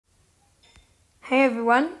Hey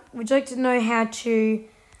everyone, would you like to know how to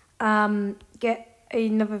get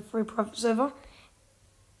another free private server?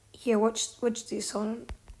 Here, watch this on.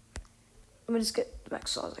 Let me just get the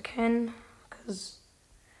max size I can, because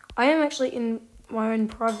I am actually in my own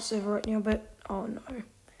private server right now, but oh no.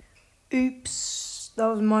 Oops, that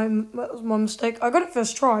was my mistake. I got it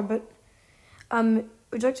first try, but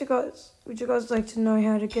would you guys like to know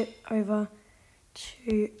how to get over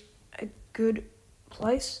to a good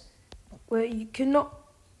place where you cannot?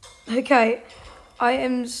 Okay, I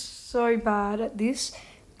am so bad at this.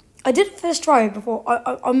 I did it first try before.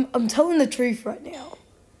 I'm telling the truth right now.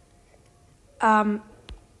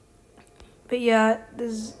 But yeah,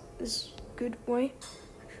 there's this good way.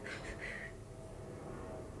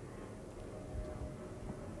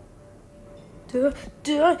 No,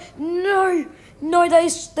 that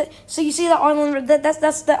is that. So you see that island?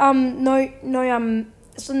 That's the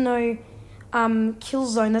it's a no kill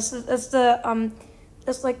zone. That's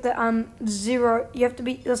like the zero. You have to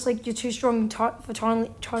be. That's like you're too strong for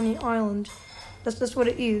tiny island. That's what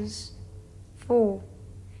it is. For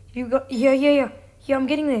you got yeah. I'm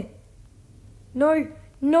getting there. No.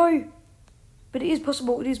 But it is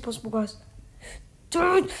possible. It is possible, guys.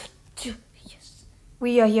 Dude. Yes.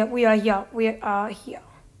 We are here.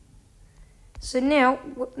 So now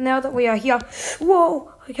that we are here,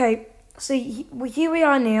 whoa. Okay. So here we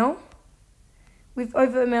are now. With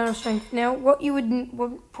over amount of strength. Now, what you would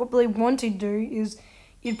probably want to do is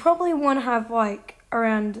you'd probably want to have like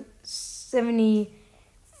around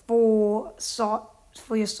 74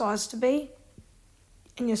 for your size to be,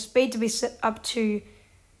 and your speed to be set up to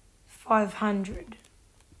 500.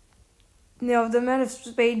 Now, the amount of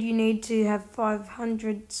speed you need to have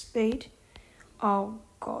 500 speed. Oh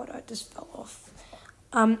God, I just fell off.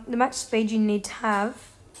 The max speed you need to have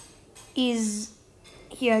is.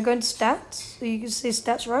 Here, go into stats, so you can see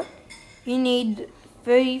stats, right? You need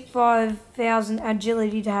 35,000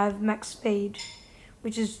 agility to have max speed,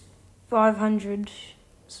 which is 500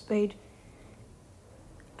 speed.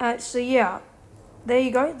 So yeah, there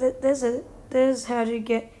you go. There's how to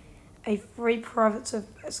get a free private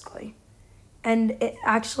server, basically. And it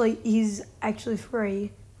actually is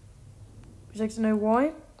free. Would you like to know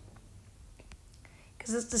why?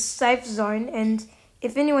 Because it's the safe zone, and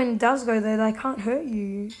if anyone does go there, they can't hurt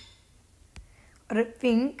you. I don't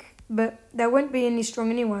think, but they won't be any strong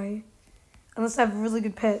anyway, unless they have really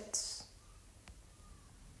good pets.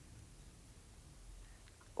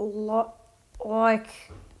 Like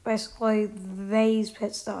basically these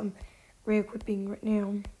pets that I'm re-equipping right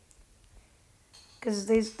now, because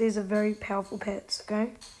these are very powerful pets.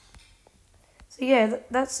 Okay. So yeah,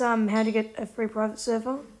 that's how to get a free private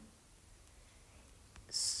server.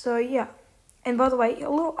 So yeah. And by the way, a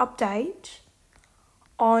little update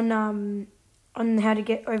on how to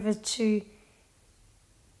get over to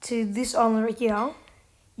this island right here.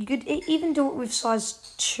 You could even do it with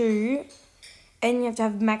size 2, and you have to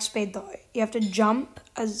have max speed though. You have to jump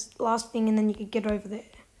as last thing, and then you could get over there.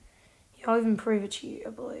 Yeah, I'll even prove it to you.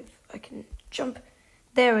 I believe I can jump.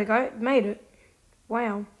 There we go. Made it.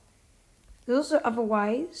 Wow. There's also other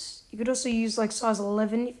ways. You could also use like size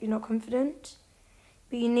 11 if you're not confident.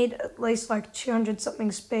 But you need at least like 200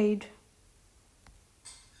 something speed.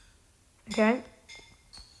 Okay.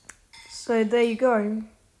 So there you go.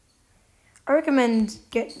 I recommend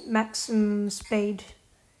get maximum speed.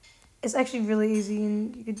 It's actually really easy,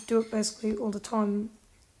 and you could do it basically all the time.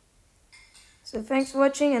 So thanks for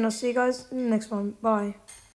watching, and I'll see you guys in the next one. Bye.